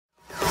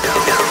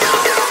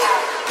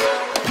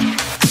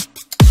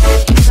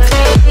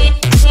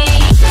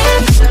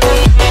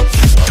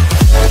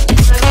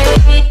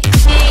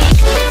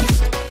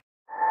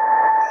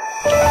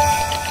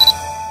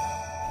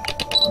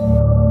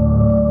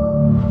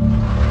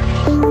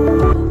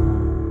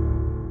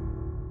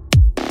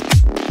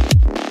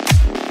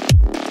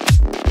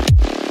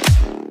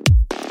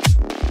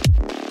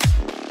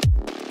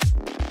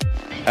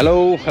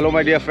Hello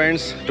my dear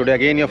friends. Today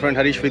again your friend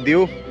Harish with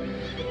you.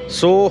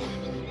 So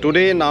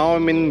today now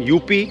I'm in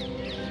UP,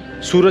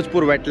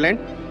 Surajpur Wetland,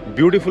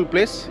 beautiful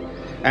place,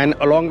 and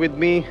along with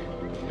me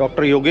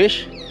Dr.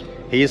 Yogesh.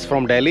 He is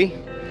from Delhi,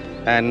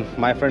 and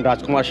my friend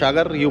Rajkumar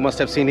Sagar. You must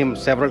have seen him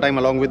several times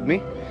along with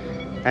me.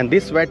 And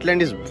this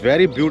wetland is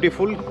very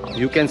beautiful.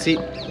 You can see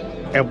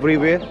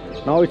everywhere.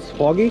 Now it's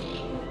foggy,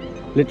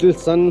 little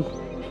sun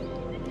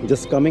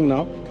just coming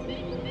now,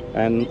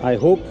 and I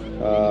hope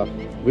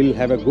we'll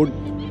have a good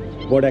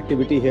bird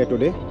activity here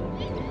today.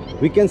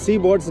 We can see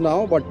birds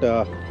now, but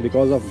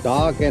because of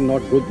dark and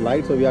not good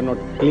light, so we are not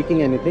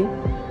clicking anything.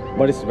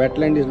 But this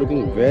wetland is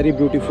looking very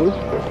beautiful.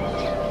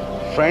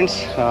 Friends,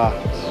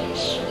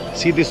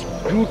 see this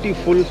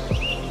beautiful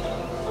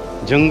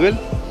jungle,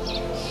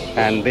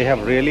 and they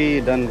have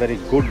really done very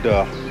good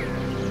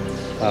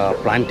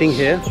planting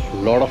here.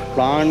 Lot of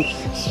plants,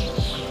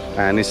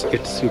 and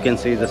it's you can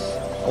see this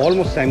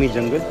almost semi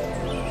jungle,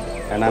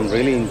 and I'm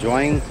really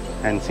enjoying.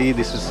 And see,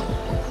 this is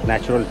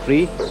natural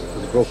tree,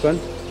 it's broken.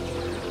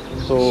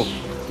 So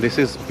this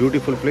is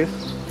beautiful place,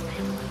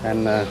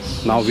 and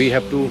now we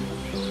have to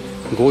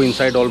go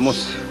inside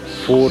almost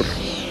 4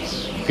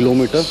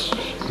 kilometers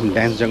in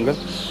dense jungle.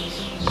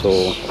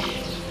 So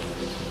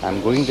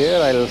I'm going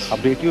there. I'll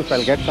update you if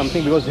I'll get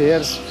something, because here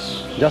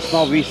just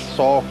now we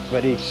saw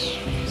very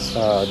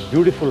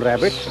beautiful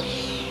rabbit,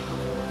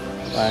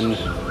 and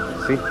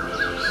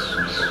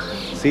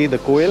see the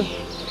koel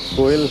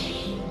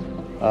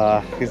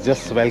is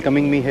just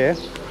welcoming me here.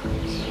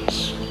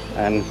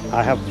 And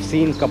I have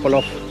seen couple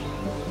of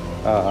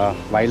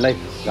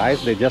wildlife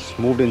guys. They just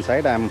moved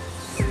inside.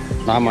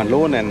 Now I'm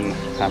alone and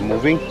I'm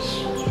moving.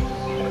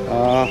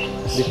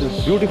 This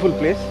is beautiful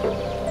place,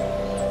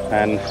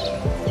 and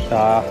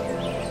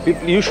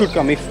you should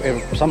come if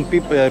some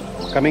people are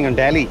coming in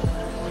Delhi.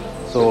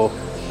 So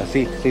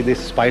see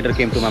this spider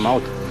came to my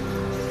mouth.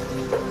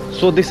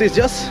 So this is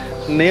just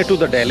near to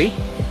the Delhi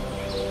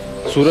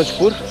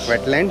Surajpur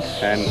wetland,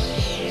 and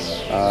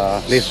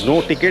there's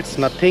no tickets,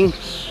 nothing,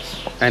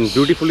 and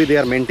beautifully they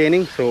are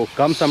maintaining. So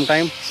come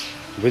sometime,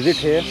 visit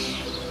here,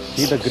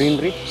 see the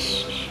greenery.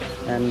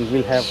 And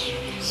we'll have,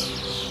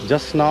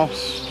 just now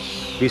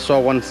we saw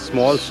one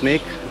small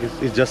snake.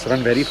 It just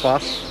run very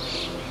fast,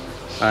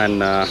 and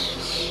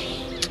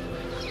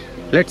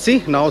let's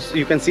see. Now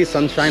you can see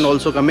sunshine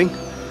also coming,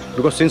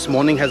 because since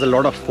morning has a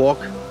lot of fog.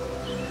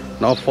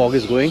 Now fog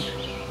is going,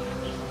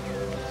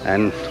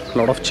 and a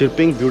lot of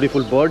chirping,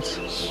 beautiful birds.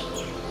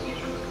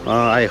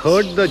 I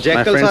heard the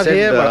jackals are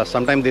here, but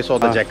sometimes they saw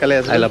the jackal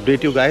as well. I'll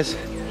update you guys.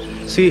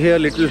 See here,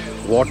 little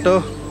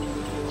water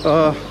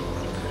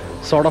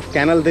sort of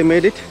canal they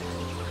made it.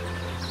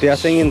 They are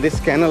saying in this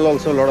canal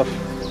also a lot of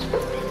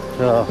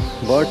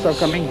birds are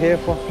coming here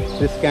for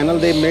this canal.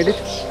 They made it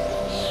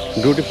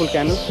beautiful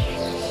canal.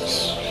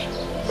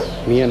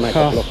 Me and my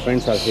couple of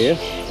friends are here.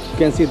 You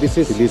can see this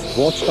is this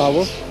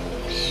watchtower.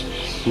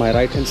 My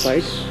right hand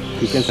side,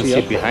 you can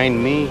see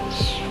behind me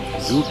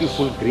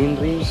beautiful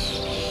greenery,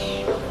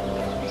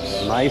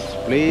 nice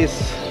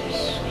place,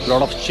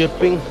 lot of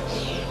chirping,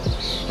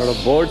 lot of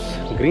birds.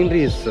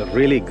 Greenery is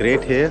really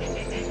great here.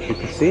 You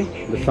can see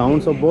the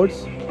sounds of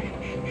birds,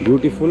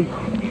 beautiful.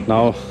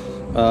 Now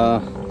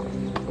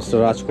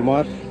Mr.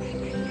 Rajkumar.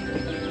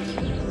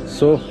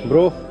 So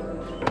bro,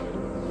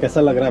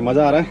 कैसा लग रहा है?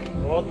 मजा आ रहा है?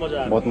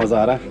 बहुत मजा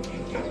आ रहा है.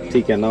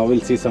 ठीक है. Now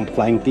we'll see some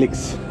flying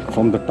clicks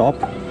from the top.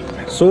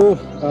 So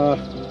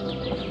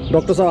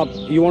Dr. Saab,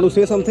 you want to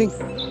say something?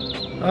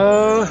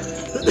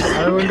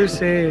 I want to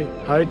say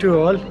hi to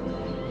all,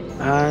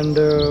 and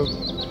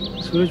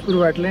Surajpur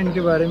wetland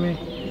के बारे में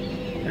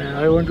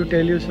I want to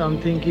tell you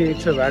something कि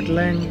it's a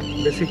wetland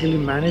basically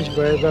managed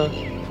by the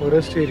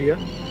forest area,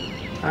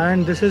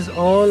 and this is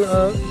all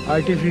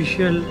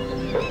artificial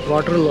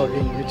water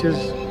logging which is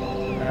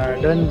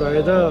done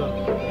by the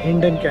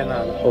Hindon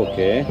Canal.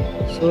 Okay.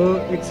 So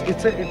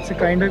it's a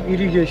kind of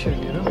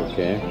irrigation, you know.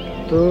 Okay.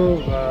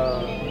 So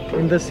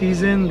in the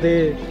season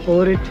they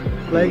pour it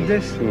like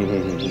this,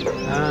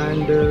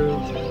 and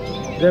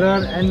there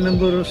are n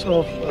numbers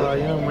of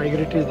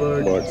migratory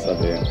birds are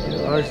there.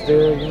 Birds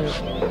there,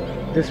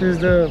 this is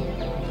the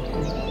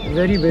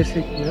very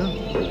basic,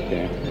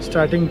 okay,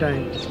 starting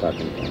time.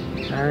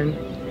 And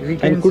we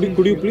can. And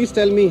could you please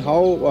tell me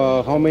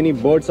how many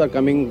birds are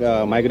coming,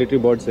 migratory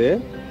birds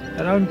here?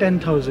 Around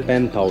 10,000.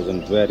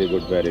 10,000. Very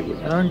good, very good.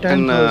 Around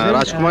 10,000.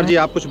 Rajkumar ji,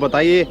 आप कुछ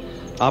बताइए,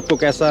 आपको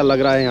कैसा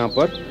लग रहा है यहाँ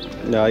पर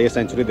ये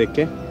सेंचुरी देख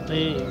के?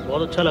 नहीं,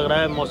 बहुत अच्छा लग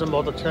रहा है. मौसम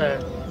बहुत अच्छा है,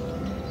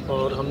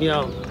 और हम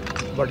यहाँ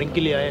बर्डिंग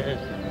के लिए आए हैं.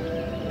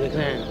 देख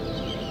रहे हैं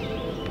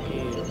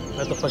कि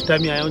मैं तो फर्स्ट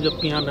टाइम ही आया हूँ,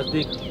 जबकि यहाँ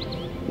नज़दीक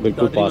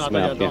बिल्कुल पास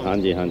में आपके. हाँ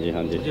जी.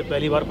 मुझे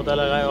पहली बार पता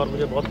लगा है, और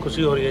मुझे बहुत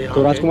खुशी हो रही है यहाँ.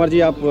 तो राजकुमार जी,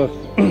 आप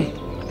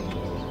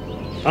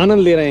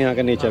आनंद ले रहे हैं यहाँ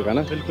का नेचर का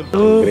ना? बिल्कुल.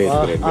 तो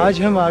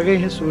आज हम आ गए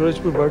हैं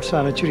सूरजपुर बर्ड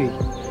सैंक्चुरी.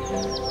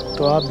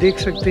 तो आप देख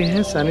सकते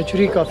हैं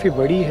सैंक्चुरी काफ़ी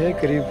बड़ी है,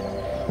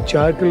 करीब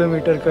 4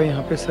 किलोमीटर का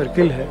यहाँ पे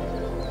सर्किल है.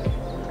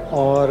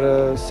 और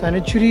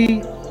सैंक्चुरी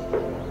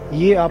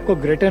ये आपको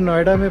ग्रेटर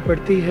नोएडा में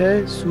पड़ती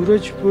है.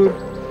 सूरजपुर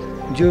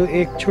जो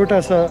एक छोटा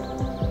सा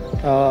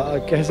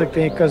कह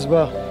सकते हैं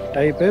कस्बा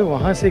टाइप है,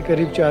 वहाँ से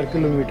करीब 4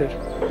 किलोमीटर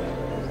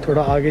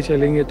थोड़ा आगे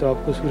चलेंगे तो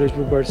आपको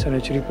सूरजपुर बर्ड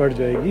सेंचुरी पड़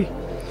जाएगी।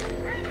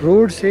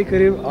 रोड से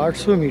करीब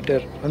 800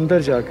 मीटर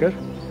अंदर जाकर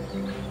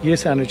ये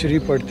सेंचुरी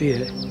पड़ती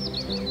है।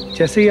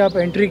 जैसे ही आप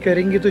एंट्री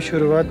करेंगे तो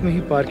शुरुआत में ही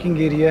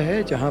पार्किंग एरिया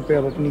है जहाँ पे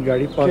आप अपनी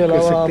गाड़ी पार्क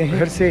कर सकते हैं।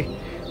 घर से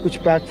कुछ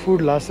पैक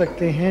फूड ला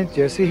सकते हैं।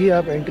 जैसे ही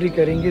आप एंट्री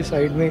करेंगे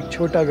साइड में एक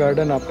छोटा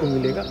गार्डन आपको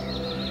मिलेगा,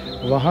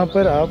 वहाँ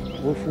पर आप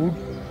वो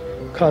फूड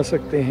खा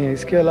सकते हैं।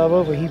 इसके अलावा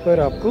वहीं पर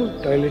आपको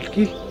टॉयलेट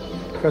की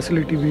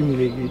फैसिलिटी भी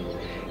मिलेगी।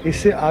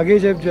 इससे आगे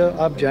जब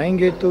आप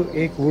जाएंगे तो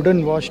एक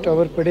वुडन वॉच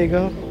टावर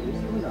पड़ेगा,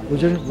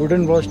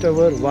 वुडन वॉच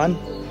टावर 1,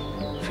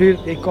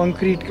 फिर एक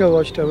कंक्रीट का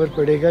वॉच टावर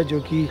पड़ेगा जो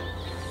कि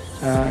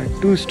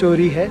 2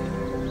 स्टोरी है।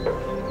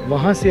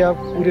 वहाँ से आप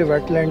पूरे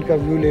वेटलैंड का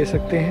व्यू ले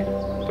सकते हैं।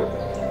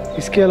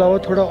 इसके अलावा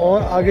थोड़ा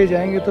और आगे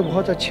जाएंगे तो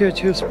बहुत अच्छे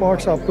अच्छे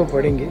स्पॉट्स आपको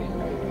पड़ेंगे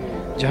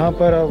जहाँ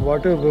पर आप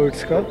वाटर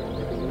बर्ड्स का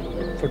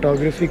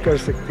फोटोग्राफी कर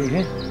सकते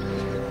हैं।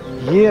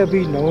 ये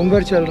अभी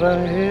नवंबर चल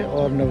रहा है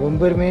और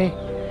नवंबर में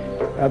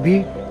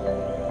अभी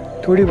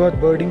थोड़ी बहुत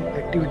बर्डिंग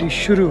एक्टिविटी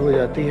शुरू हो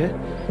जाती है,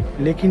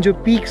 लेकिन जो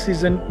पीक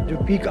सीज़न,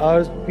 जो पीक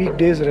आवर्स, पीक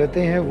डेज़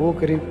रहते हैं वो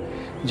करीब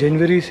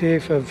जनवरी से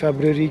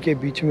फरवरी के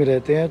बीच में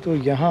रहते हैं। तो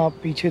यहाँ आप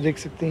पीछे देख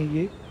सकते हैं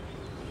ये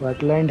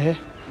वेटलैंड है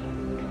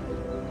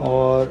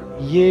और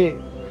ये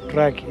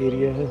ट्रैक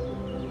एरिया है,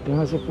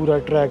 यहाँ से पूरा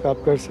ट्रैक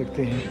आप कर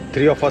सकते हैं।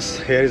 3 of us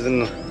here is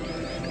in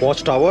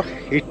watch tower.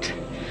 It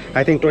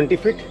I think 20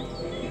 feet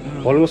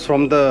almost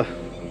from the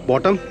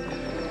bottom,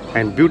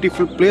 and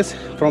beautiful place.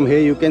 From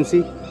here you can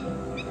see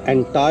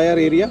entire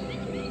area,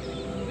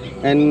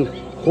 and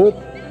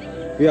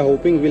we are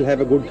hoping we'll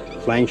have a good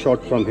flying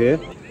shot from here.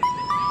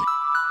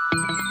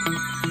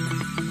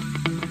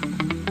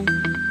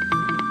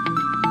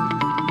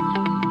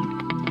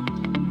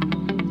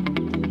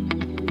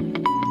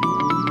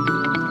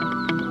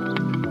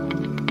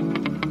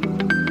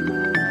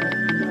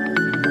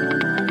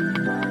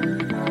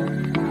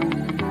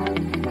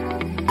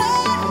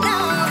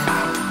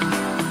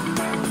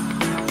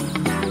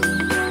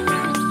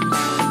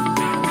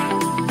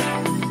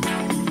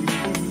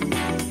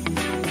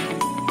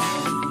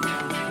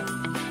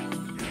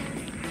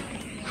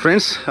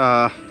 Friends,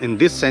 in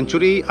this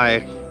sanctuary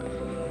I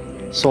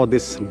saw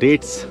this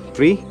dates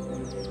tree,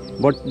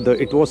 but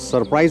it was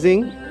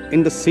surprising.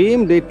 In the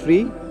same date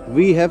tree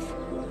we have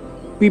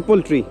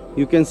people tree,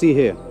 you can see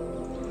here.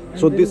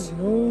 And so there this is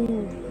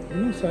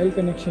no soil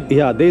connection.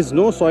 Yeah, there is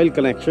no soil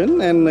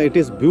connection, and it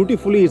is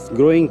beautifully, it's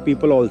growing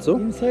people also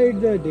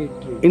Inside the date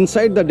tree.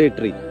 inside the date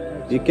tree.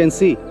 You can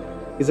see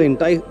it's a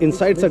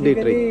inside the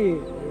date tree,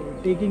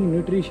 taking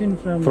nutrition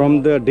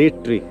from the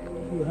date tree.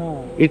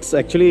 It's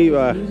actually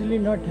usually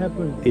not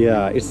happen.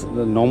 Yeah, it's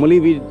normally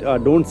we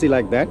don't see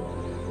like that.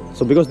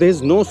 So because there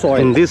is no soil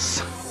in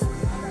this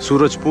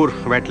Surajpur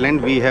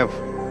wetland, we have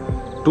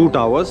 2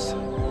 towers.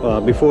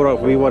 Before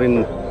we were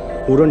in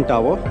wooden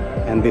tower,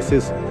 and this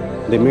is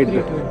they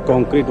made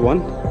concrete one.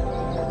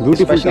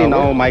 Beautiful. Especially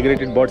now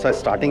migrated birds are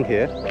starting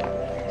here.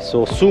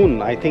 So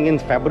soon, I think in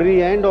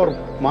February end or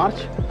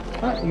March,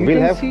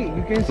 we'll have.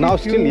 You can see now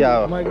still,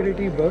 yeah,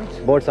 migratory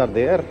birds. Birds are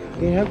there.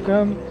 They have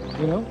come,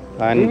 you know.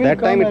 And that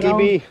time it will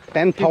be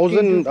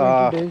 10,000.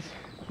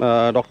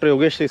 Dr.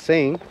 Yogesh is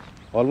saying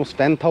almost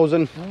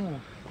 10,000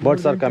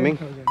 birds are coming.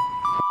 10,000.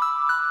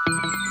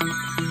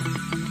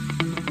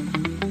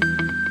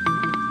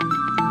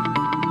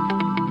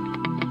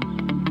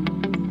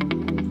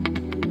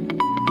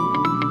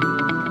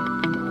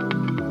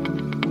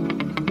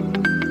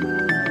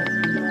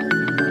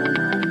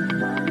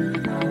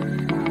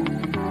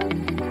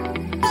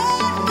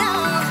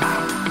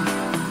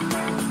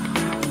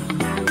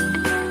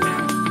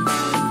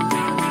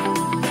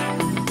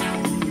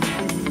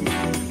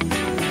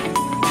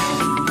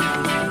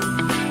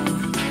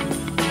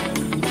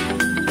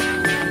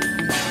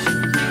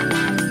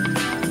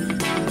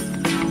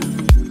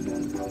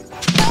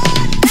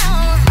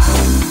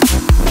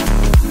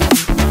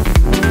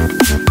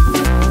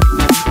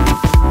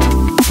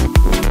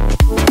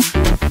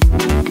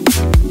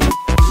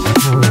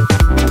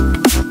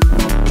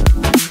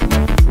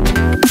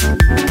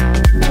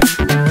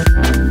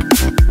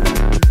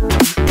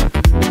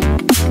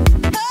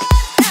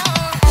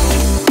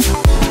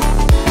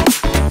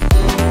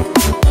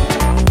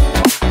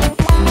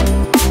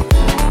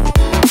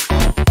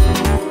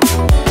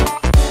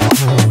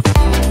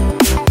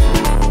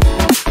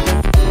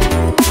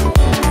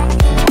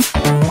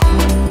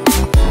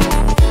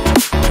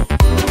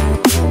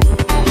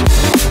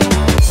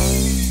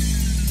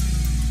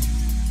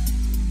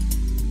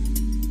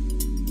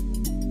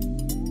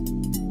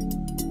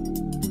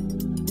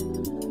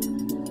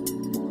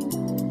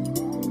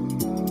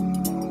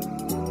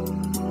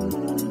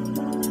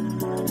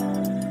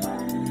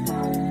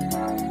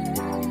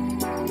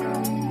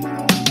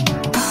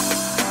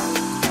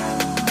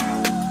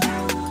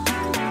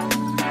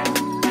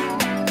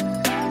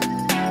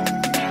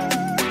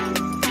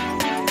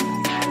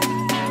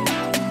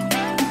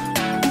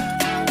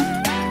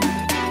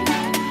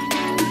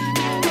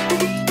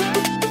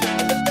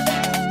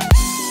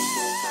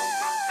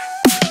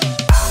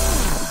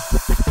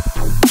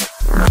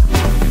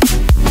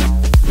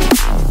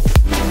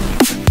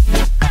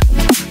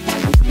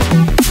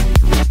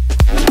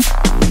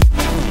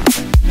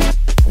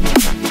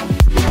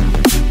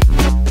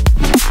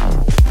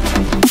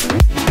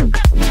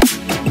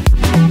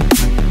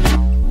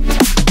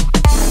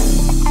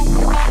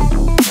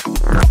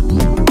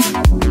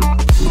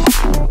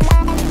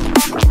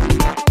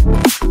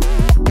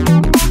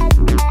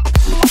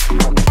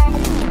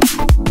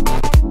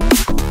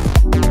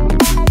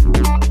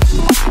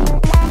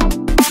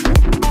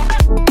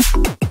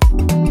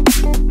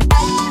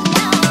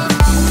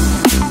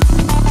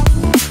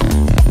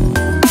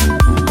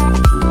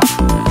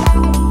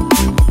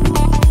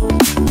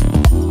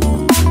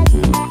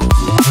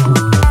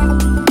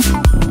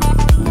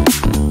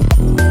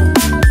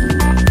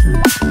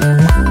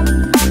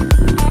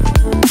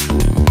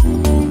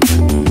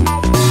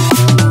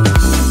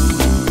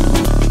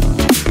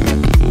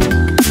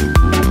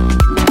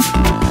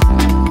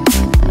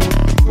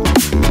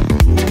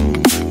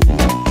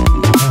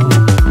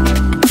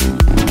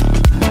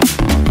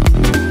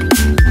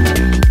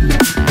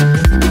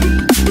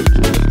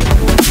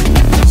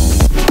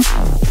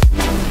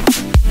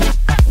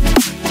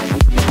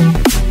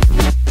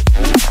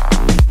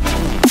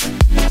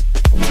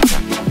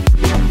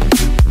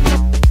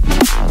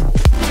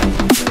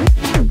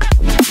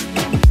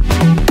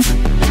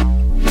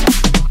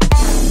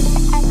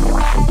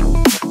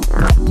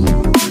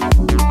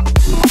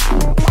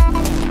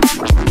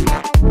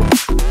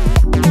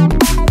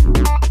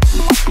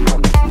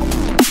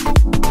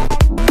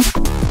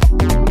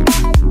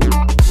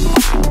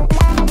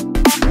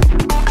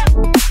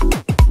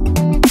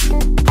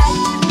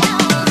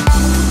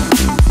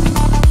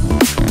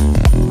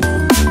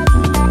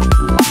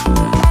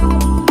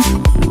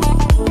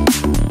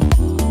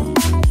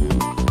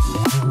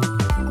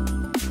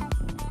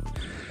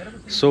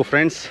 So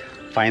friends,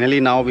 finally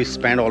now we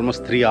spent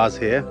almost 3 hours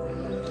here,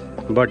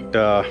 but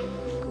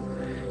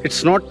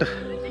it's not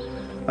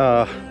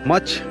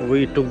much.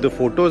 We took the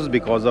photos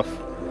because of,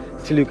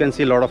 still you can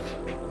see a lot of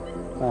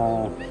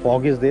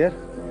fog is there.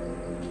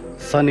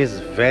 Sun is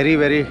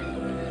very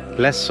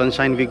less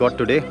sunshine we got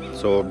today,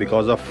 so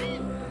because of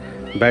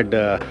bad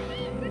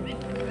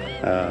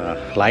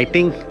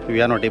lighting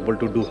we are not able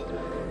to do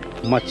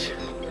much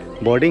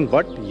birding.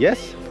 But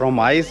yes, from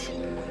eyes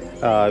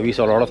we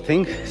saw a lot of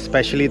things,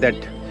 especially that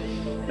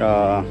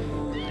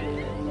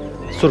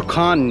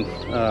Surkhan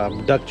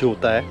duck jo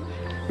hota hai,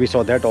 we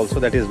saw that also.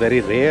 That is very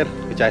rare,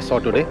 which I saw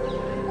today,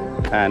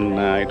 and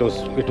it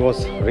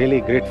was really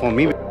great for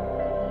me.